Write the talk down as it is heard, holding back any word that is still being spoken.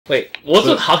Wait, what's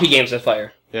with hockey games on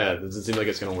fire? Yeah, it doesn't seem like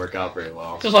it's gonna work out very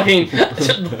well. Just fucking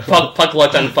puck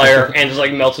lights on fire and just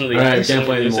like melts into the ice. Alright, can't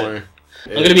play anymore.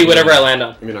 I'm gonna be whatever I land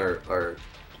on. I mean, I'm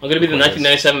gonna be the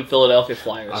 1997 Philadelphia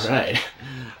Flyers. Alright.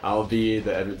 I'll be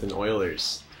the Edmonton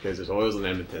Oilers, because there's oils in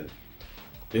Edmonton.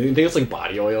 Do you think it's like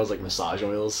body oils, like massage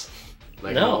oils?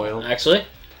 Like no, oil? actually.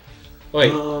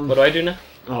 Wait, what do I do now?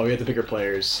 Oh, we have to pick our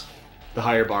players. The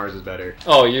higher bars is better.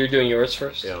 Oh, you're doing yours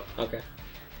first? Yep. Okay.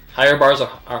 Higher bars are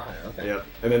higher, okay. Yep.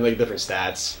 And then like different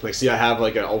stats. Like see, I have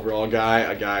like an overall guy,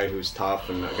 a guy who's tough,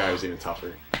 and a guy who's even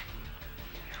tougher.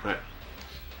 Alright.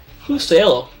 Who's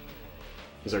Salo?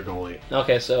 He's our goalie.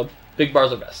 Okay, so big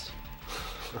bars are best.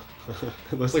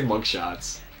 It looks like mug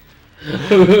shots.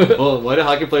 Well, why do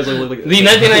hockey players look like the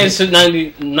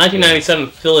 1997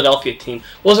 Philadelphia team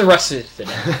was arrested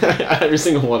today. Every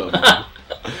single one of them. I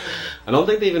don't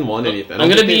think they even won anything. I'm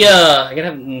gonna be I'm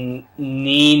gonna have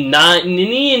Ninema.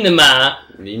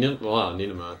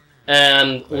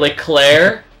 And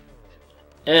Leclerc.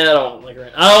 And I don't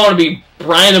want to be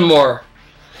Brian Moore.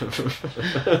 I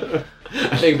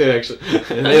think they actually.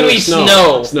 I'm gonna be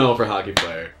Snow. Snow for hockey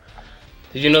player.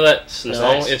 Did you know that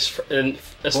snow is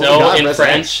snow in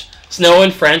French? Snow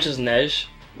in French is neige.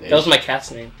 That was my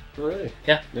cat's name. Oh, really?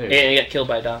 Yeah. Nice. And he got killed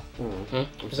by a dog.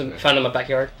 Found in my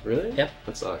backyard. Really? Yep.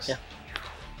 That sucks. Yeah.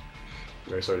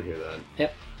 Very sorry to hear that.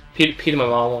 Yep. Peed my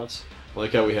mom once. I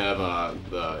like how we have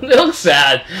the. It looks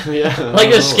sad. Yeah.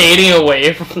 Like they're skating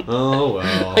away from. Oh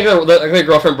well. Like their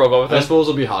girlfriend broke up with them. I suppose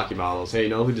we'll be hockey models. Hey, you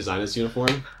know who designed this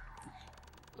uniform?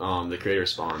 The creator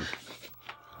Spawn.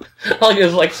 Like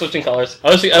it's like switching colors. I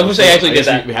wish they actually did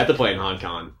that. We had to play in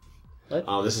HonCon. What?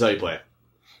 This is how you play.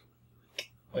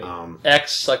 Wait.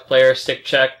 X select player, stick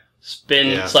check,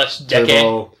 spin /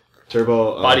 decade.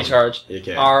 Turbo. Body charge.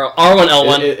 Okay. R1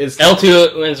 L1.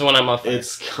 L2 is when I'm off.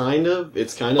 It's kind of.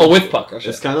 Oh, with puck.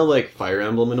 It's kind of like Fire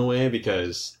Emblem in a way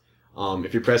because,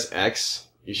 if you press X,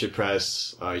 you should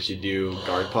press. You should do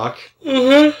guard puck.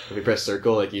 If you press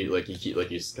circle,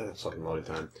 that's fucking loading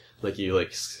time. You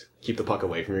keep the puck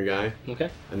away from your guy.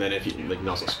 Okay. And then if you can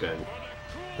also spin.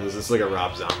 And this is like a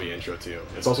Rob Zombie intro too.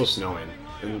 It's also snowing,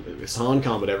 and it's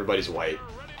HonCon, but everybody's white.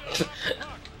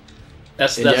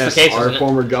 That's yes, the case. Our isn't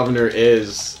former governor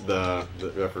is the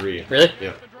referee. Really?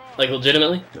 Yeah. Like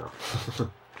legitimately? No.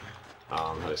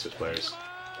 How to switch players?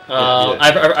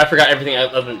 I forgot everything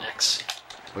other than X.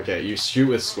 Okay, you shoot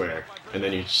with square, and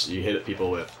then you hit people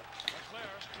with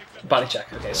body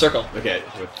check. Okay, circle. Okay.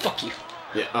 Fuck you.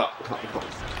 Yeah.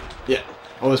 Yeah.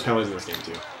 Oh, there's penalties in this game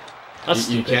too.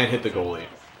 You can't hit the goalie.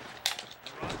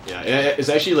 Yeah, it's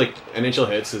actually like NHL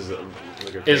Hitz is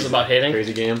like a crazy, about hitting.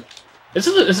 Crazy game. This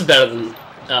is better than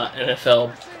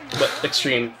NFL, but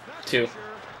extreme too.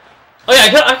 Oh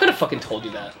yeah, I could have fucking told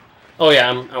you that. Oh yeah,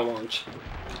 I'm orange.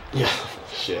 Yeah.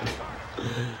 Shit.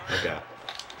 Okay.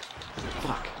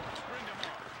 Fuck.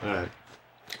 All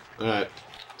right.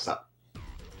 Stop.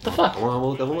 The fuck? I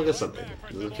want to look at something.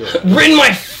 Rin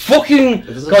my fucking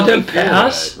goddamn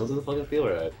pass. It doesn't fucking feel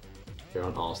right. You're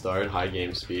on All-Star, high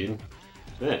game speed.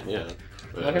 Yeah.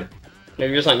 Okay.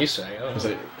 Maybe you're just not used to it. I don't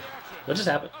know. What just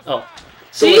happened? Oh.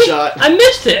 See? See? I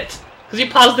missed it! Because you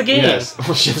paused the game. Yes.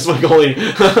 Oh shit, that's my goalie.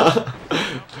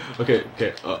 Okay.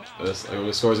 I'm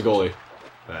gonna score as a goalie.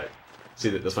 Alright. See,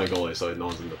 that's my goalie, so no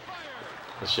one's in the...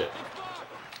 Oh shit.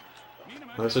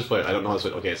 How do I switch players? I don't know how to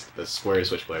switch... Okay, it's square to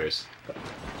switch players.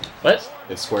 What?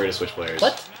 It's square to switch players.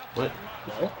 What? What?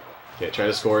 No. Okay, try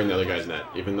to score in the other guy's net.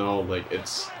 Even though,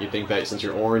 you think that since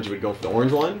you're orange, you would go for the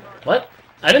orange one? What?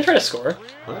 I didn't try to score.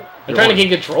 What? I'm trying to gain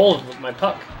control of my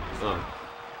puck. Oh.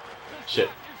 Shit.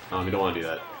 You don't want to do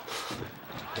that.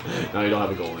 Now you don't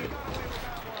have a goalie.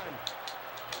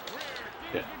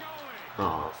 Yeah.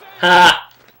 Oh.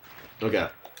 Ha! Okay.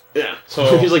 Yeah.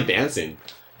 So he's like dancing.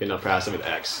 Okay, now pass him with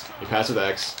X. You pass with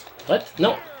X. What?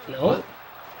 No. What?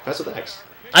 Pass with X.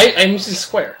 I'm using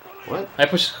square. What? I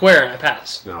push square and I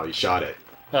pass. No, you shot it.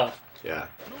 Oh. Yeah.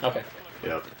 Okay.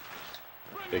 Yep.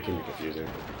 It can be confusing.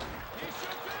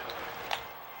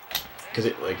 Because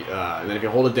and then if you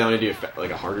hold it down, you do a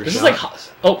harder this shot. This is like,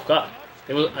 oh god,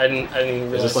 it was. I didn't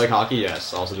even realize. Is this like hockey?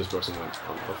 Yes. Also, just Brooks and went.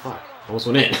 Oh fuck! Almost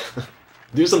went in.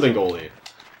 Do something, goalie.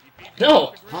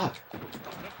 No. Fuck.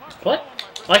 What?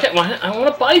 I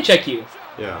want to body check you.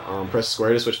 Yeah. Press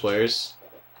square to switch players.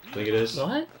 I think it is.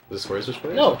 What? Is it square to switch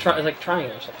players? No. Like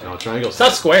triangle or something. No, triangle. It's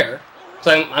not square.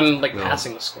 So I'm like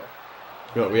passing the square.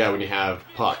 No, yeah, when you have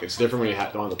puck, it's different when you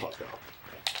don't have the puck though.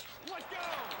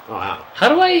 Oh, wow. How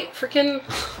do I freaking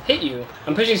hit you?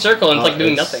 I'm pushing circle and it's like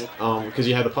doing nothing. Because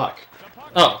you have the puck.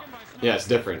 Oh. Yeah, it's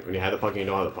different when you have the puck and you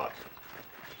don't have the puck.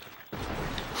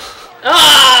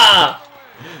 Ah!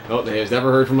 Oh, he's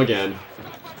never heard from again.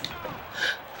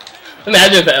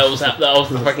 Imagine if that was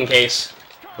the fucking case.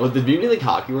 Oh, did Mutant League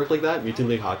Hockey work like that? Mutant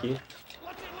League Hockey?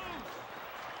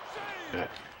 Alright.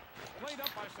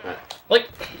 Alright. Like,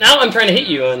 now I'm trying to hit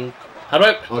you, and how do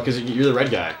I... Oh, because you're the red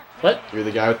guy. What? You're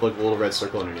the guy with like, the little red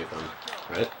circle underneath him,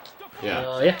 right?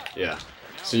 Yeah. Yeah. Yeah.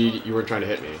 So you weren't trying to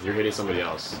hit me. You're hitting somebody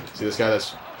else. See this guy?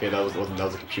 That's okay. That was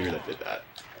a computer that did that.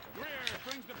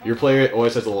 Your player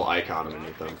always has a little icon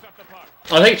underneath them.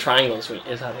 Oh, I think triangle is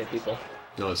how to hit people.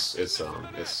 No, it's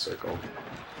circle.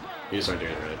 You just aren't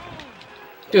doing it right.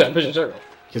 Dude, I'm pushing circle.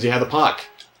 Because you have the puck.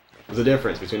 There's a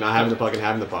difference between not having the puck and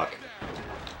having the puck.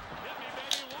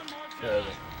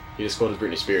 He just quoted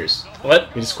Britney Spears. What?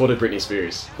 He just quoted Britney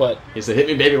Spears. What? He said, "Hit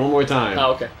me, baby, one more time."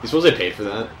 Oh, okay. You suppose they paid for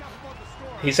that?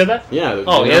 He said that? Yeah.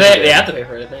 Oh, yeah, they have to pay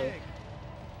for it, I think.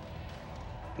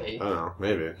 Maybe. I don't know,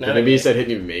 maybe. No, But maybe he said, "Hit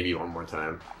me, maybe one more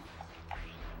time."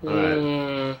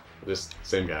 Alright. Just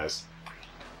same guys.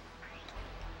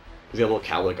 He's got a little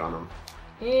cowlick on him.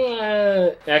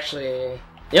 Actually...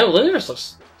 Yeah, Lindros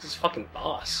looks... He's a fucking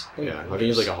boss. Yeah, I think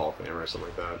he's like a Hall of Famer or something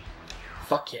like that.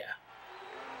 Fuck yeah.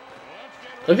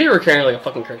 Look, they were carrying like a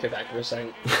fucking cricket back for a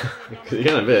second. He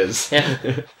kind of is. Yeah.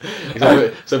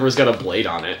 Except for it's got a blade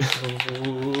on it.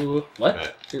 Ooh, what?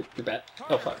 Right. You're bad.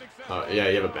 Oh, fuck. Yeah,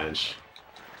 you have a bench.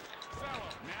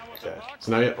 Okay.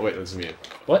 So now you... Oh, wait, this is me.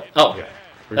 What? Oh. Okay.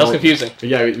 That was confusing.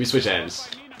 Yeah, we switch ends.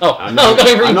 Oh, I'm not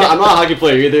a hockey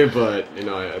player either, but, you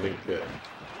know, I think...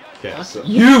 Okay, so...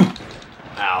 You!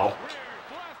 Ow.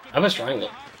 I was triangle.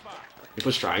 You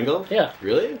push triangle? Yeah.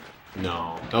 Really?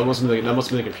 No. That must have been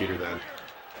the computer then.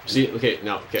 See, okay,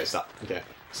 no, okay, stop. Okay.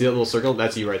 See that little circle?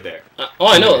 That's you right there. Oh,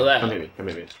 I know that. Come hit me, come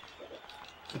hit me.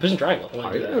 I'm pushing triangle.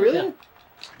 Are you? Really? Yeah.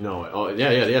 No, oh,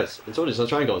 yeah, yes. I told you, it's not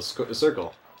triangle, it's a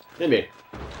circle. Hit me.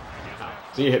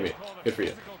 So you hit me. Good for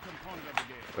you.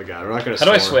 Oh god, we're not gonna How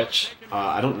do I switch?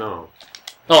 I don't know.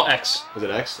 Oh, X. Is it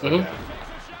X? Mm-hmm. Okay.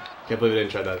 Can't believe I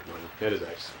didn't try that one. Yeah, it is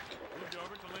X.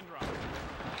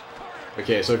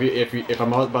 Okay, so if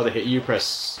I'm about to hit you,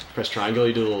 press triangle.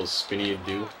 You do a little spinny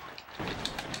do.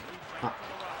 Huh.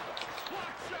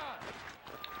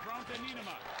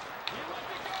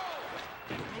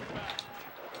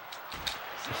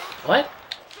 What?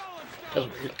 That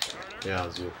was weird. Yeah, that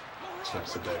was you. Just have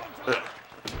to sit there.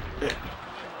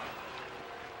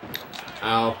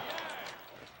 Ow.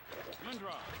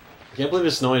 I can't believe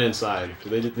it's snowing inside. Do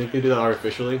they think they do that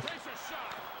artificially?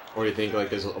 Or do you think like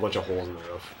there's a bunch of holes in the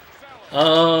roof?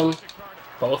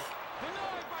 Both.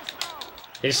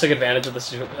 They just took advantage of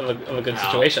of a good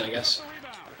situation, I guess.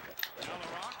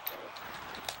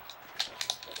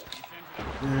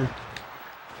 I'm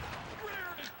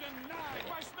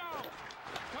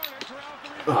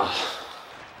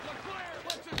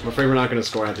afraid we're not going to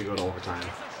score. I have to go to overtime.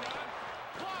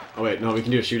 Oh wait, no, we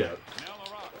can do a shootout.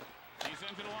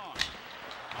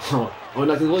 Oh,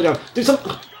 knock the goalie down. Do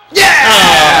something.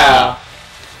 Yeah!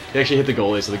 He actually hit the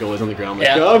goalie, so the goalie's on the ground. Like,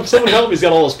 yeah. Oh, someone help me! He's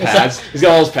got all those pads. He's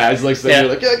got all those pads. Like, yeah.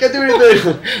 Like, yeah, I can't do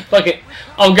anything. Fuck it.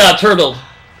 Oh god, turtled.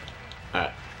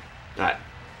 Alright. Alright.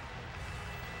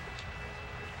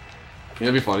 You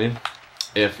know, it'd be funny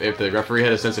if the referee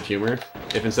had a sense of humor.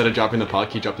 If instead of dropping the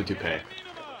puck, he dropped the toupee.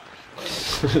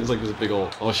 It's like this big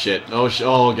old. Oh shit.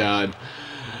 Oh god.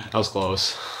 That was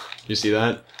close. You see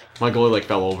that? My goalie like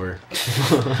fell over.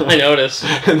 I noticed.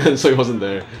 And then so he wasn't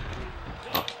there.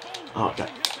 Oh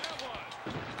god.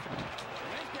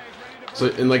 So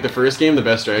in like the first game, the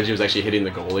best strategy was actually hitting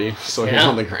the goalie, so he was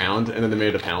on the ground, and then they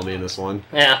made it a penalty in this one.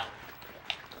 Yeah.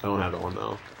 I don't have that one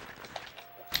though.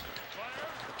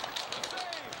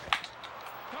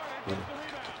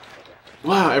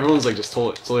 Wow, everyone's like just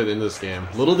totally into this game.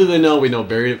 Little do they know we know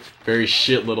very, very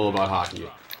shit little about hockey.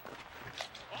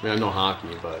 I mean, I know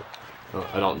hockey, but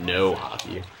I don't know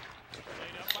hockey.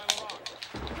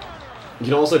 You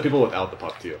can also have people without the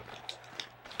puck too.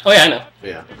 Oh yeah, I know.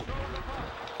 Yeah.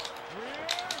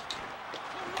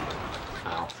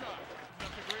 Ow.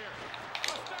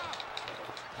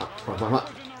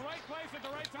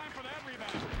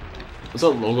 What's that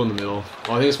logo in the middle?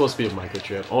 Oh, I think it's supposed to be a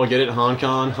microchip. Oh, get it, Hong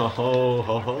Kong? Ho ho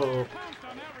ho ho.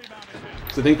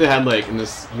 So I think they had like in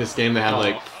this game they had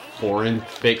like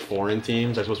fake foreign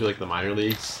teams. They're supposed to be like the minor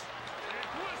leagues.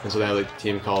 And so they had like a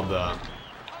team called the.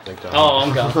 Oh,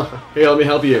 I'm gone. Hey, let me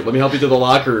help you. Let me help you to the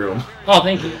locker room. Oh,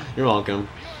 thank you. You're welcome.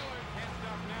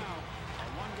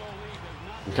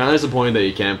 I'm kind of disappointed that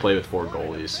you can't play with 4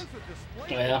 goalies.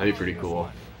 Yeah. That'd be pretty cool.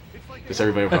 Just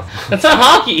everybody. That's not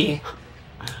hockey.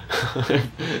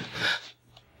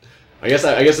 I guess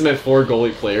I meant 4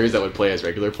 goalie players that would play as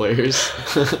regular players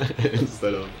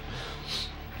instead of.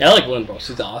 Yeah, I like Lindros.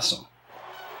 He's awesome.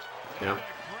 Yeah.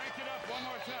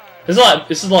 This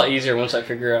is a lot easier once I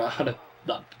figure out how to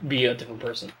not be a different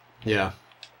person. Yeah.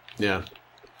 Yeah.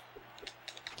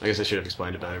 I guess I should have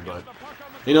explained it better, but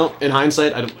you know, in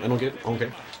hindsight, I don't get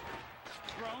okay.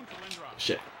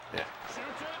 Shit. Yeah.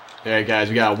 Alright guys,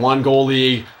 we got one goal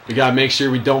league. We gotta make sure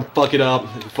we don't fuck it up.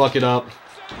 If we fuck it up.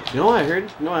 You know what I heard?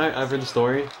 You know what I've heard the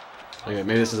story? Okay,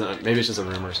 maybe this isn't maybe it's just a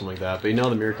rumor or something like that. But you know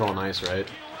the Miracle on Ice, right?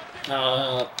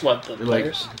 What, the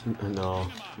players? No,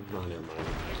 never mind.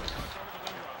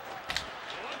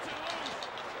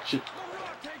 Shoot.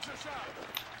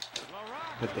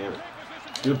 God damn it.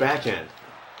 Do a backhand.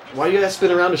 Why do you gotta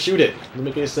spin around to shoot it? Doesn't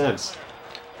make any sense.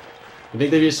 You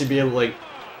think they used to be able to, like,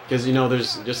 because, you know,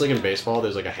 there's, just like in baseball,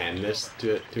 there's like a handness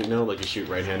to it, you know, like you shoot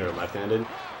right-handed or left-handed.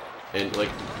 And, like,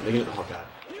 they can, oh god.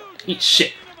 Eat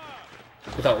shit.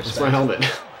 Without respect. That's my helmet.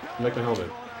 Make my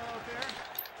helmet.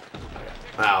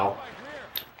 Ow.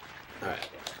 Alright.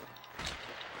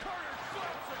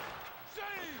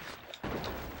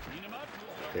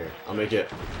 Here, I'll make it.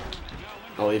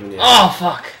 I'll even the. Oh,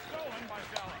 fuck!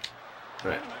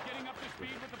 Alright.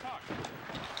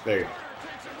 There you go.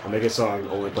 I'll make it so I'm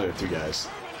only playing with 2 guys.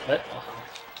 What?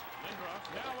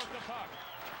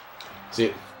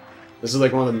 See, this is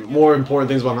like one of the more important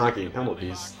things about hockey. Helmet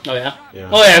piece. Oh, yeah? Yeah.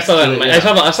 Oh, yeah, I saw that.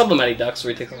 Yeah. I saw the Mighty Ducks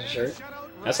where he takes off his shirt.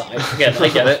 I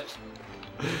get it.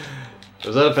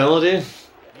 Was that a penalty?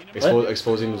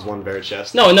 Exposing his one bare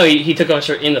chest? No, he took off his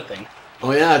shirt in the thing.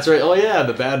 Oh yeah, that's right. Oh yeah,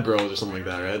 the Bad Bros or something like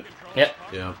that, right? Yep.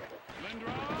 Yeah.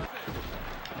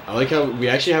 I like how we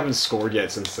actually haven't scored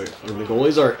yet since when the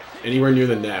goalies are anywhere near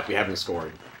the net. We haven't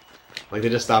scored. Like they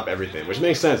just stop everything, which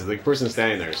makes sense. The person's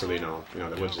standing there, so they know. You know,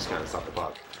 they would just kind of stop the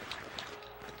puck.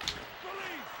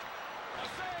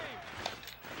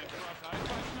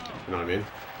 You know what I mean?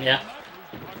 Yeah.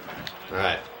 All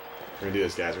right, we're gonna do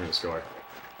this, guys. We're gonna score.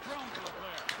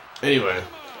 Anyway,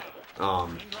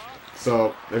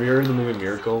 so have you heard of the movie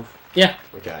Miracle? Yeah.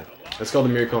 Okay. It's called The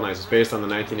Miracle on Ice. It's based on the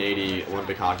 1980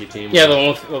 Olympic hockey team. Yeah, the one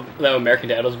with, that American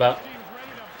Dad was about.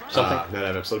 Something.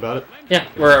 That episode about it? Yeah,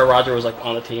 where Roger was like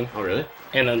on the team. Oh, really?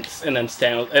 And then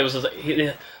Stan, it was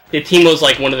the team was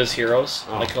like one of his heroes,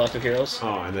 like collective heroes.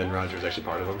 Oh, and then Roger was actually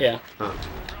part of them? Yeah. Huh.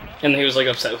 And he was like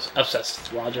obsessed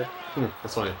with Roger.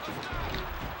 That's funny.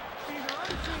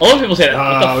 A lot of people say that.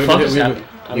 What the fuck is happening?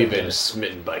 We've been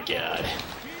smitten by God.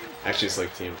 Actually, it's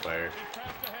like Team Fire.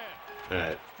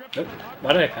 Alright. Nope.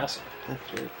 Why did I pass it?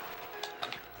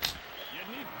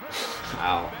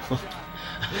 Ow.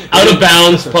 Out of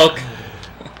bounds, puck.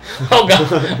 Oh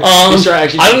god.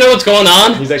 I don't know what's going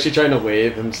on. He's actually trying to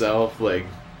wave himself, like.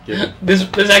 This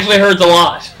actually hurts a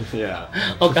lot. Yeah.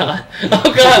 Oh god.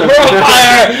 Oh god, we're on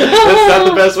fire! That's not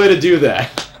the best way to do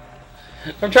that.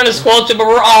 I'm trying to squelch it, but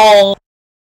we're all.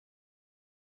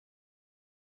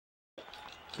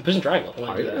 Prison triangle.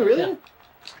 Are you really? Yeah.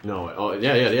 No. Oh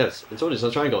yeah, yes. I told you it's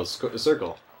a triangle. It's a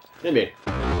circle. Hit me.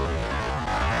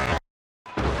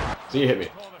 So you hit me.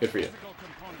 Good for you.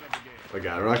 Oh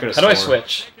god, we're not gonna. How do I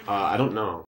switch? I don't know.